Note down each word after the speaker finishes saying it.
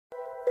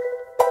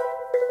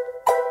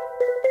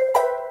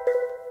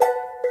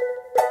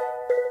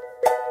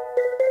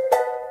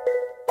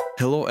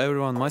Hello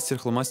everyone, Master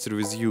khlomaster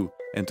with you,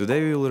 and today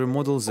we will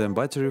remodel the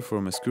battery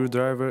from a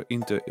screwdriver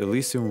into a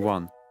lithium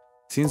one,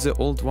 since the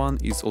old one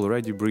is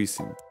already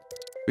breathing.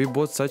 We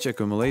bought such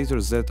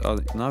accumulators that are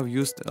now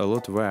used a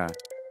lot where,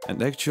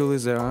 and actually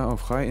they are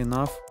of high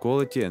enough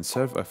quality and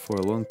serve for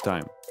a long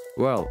time.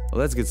 Well,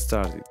 let's get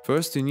started.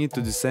 First you need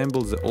to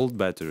disassemble the old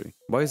battery.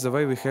 By the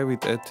way, we have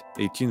it at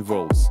 18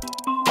 volts.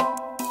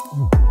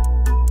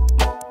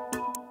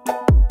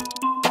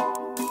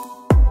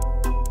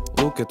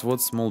 Look at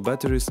what small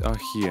batteries are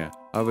here.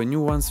 Our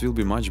new ones will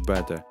be much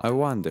better. I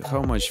wonder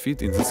how much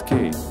fit in this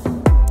case.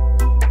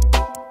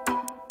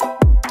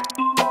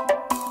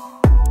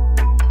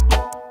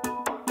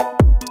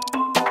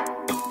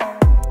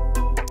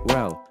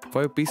 Well,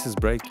 5 pieces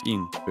break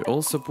in. We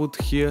also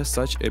put here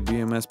such a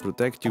BMS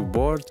protective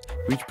board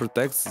which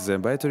protects the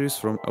batteries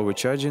from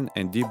overcharging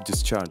and deep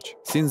discharge.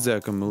 Since the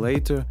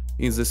accumulator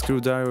in the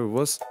screwdriver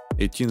was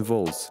 18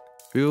 volts.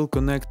 We will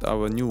connect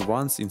our new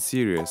ones in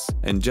series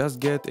and just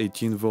get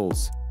 18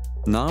 volts.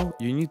 Now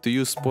you need to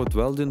use spot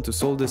welding to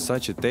solder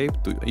such a tape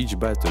to each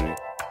battery.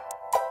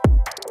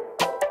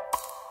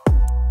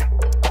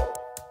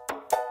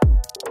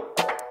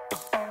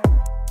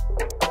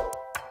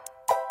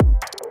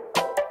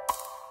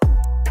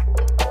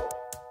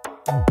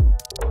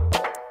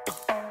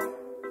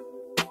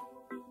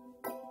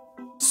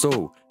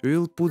 So, we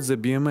will put the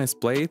BMS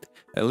plate,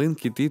 a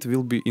link to it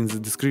will be in the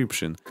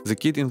description. The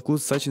kit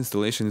includes such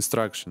installation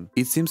instruction.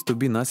 It seems to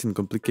be nothing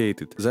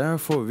complicated,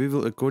 therefore we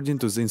will according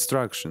to the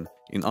instruction.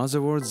 In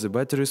other words, the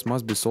batteries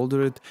must be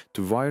soldered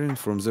to wiring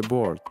from the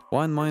board.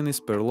 One minus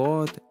per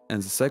load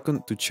and the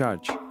second to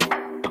charge.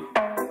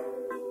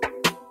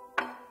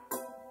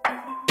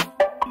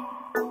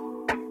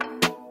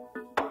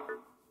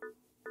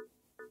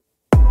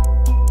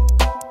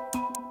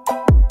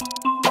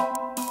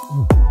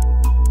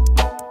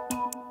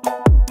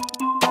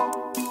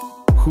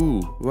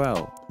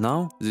 Well,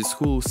 now this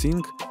whole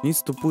thing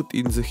needs to put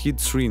in the heat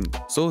shrink,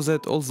 so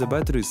that all the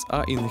batteries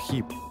are in a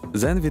heap.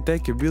 Then we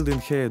take a built-in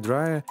hair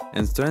dryer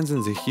and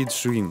strengthen the heat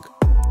shrink.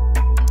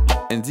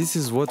 And this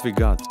is what we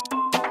got.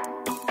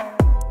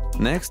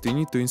 Next, you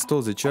need to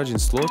install the charging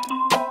slot.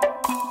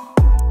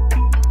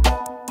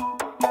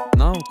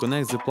 Now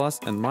connect the plus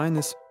and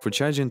minus for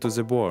charging to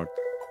the board.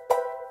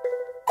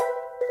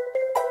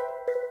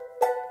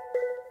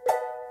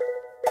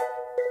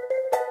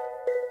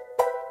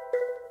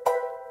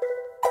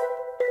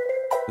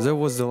 That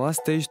was the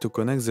last stage to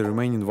connect the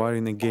remaining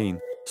wiring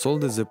again.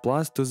 Solder the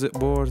plus to the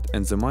board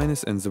and the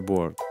minus and the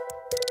board.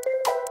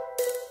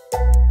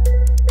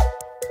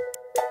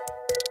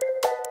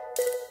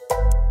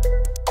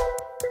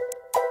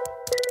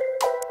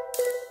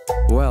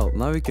 Well,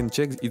 now we can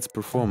check its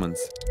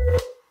performance.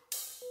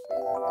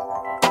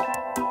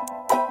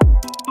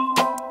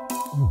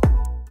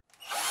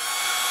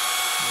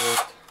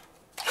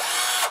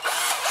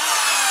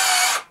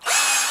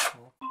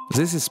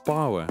 This is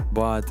power,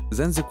 but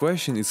then the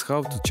question is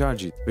how to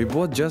charge it. We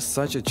bought just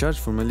such a charge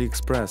from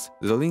AliExpress.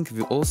 The link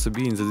will also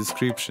be in the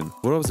description.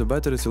 Warm the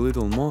batteries a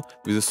little more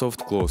with a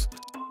soft cloth,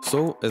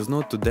 so as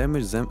not to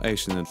damage them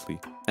accidentally.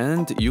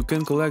 And you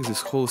can collect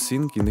this whole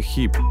thing in a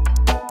heap.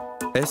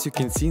 As you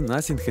can see,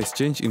 nothing has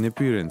changed in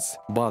appearance,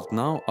 but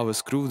now our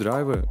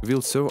screwdriver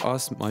will serve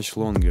us much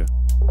longer.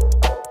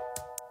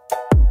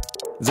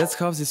 That's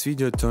how this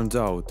video turned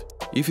out.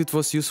 If it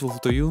was useful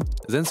to you,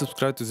 then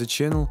subscribe to the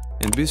channel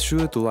and be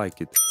sure to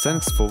like it.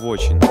 Thanks for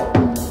watching.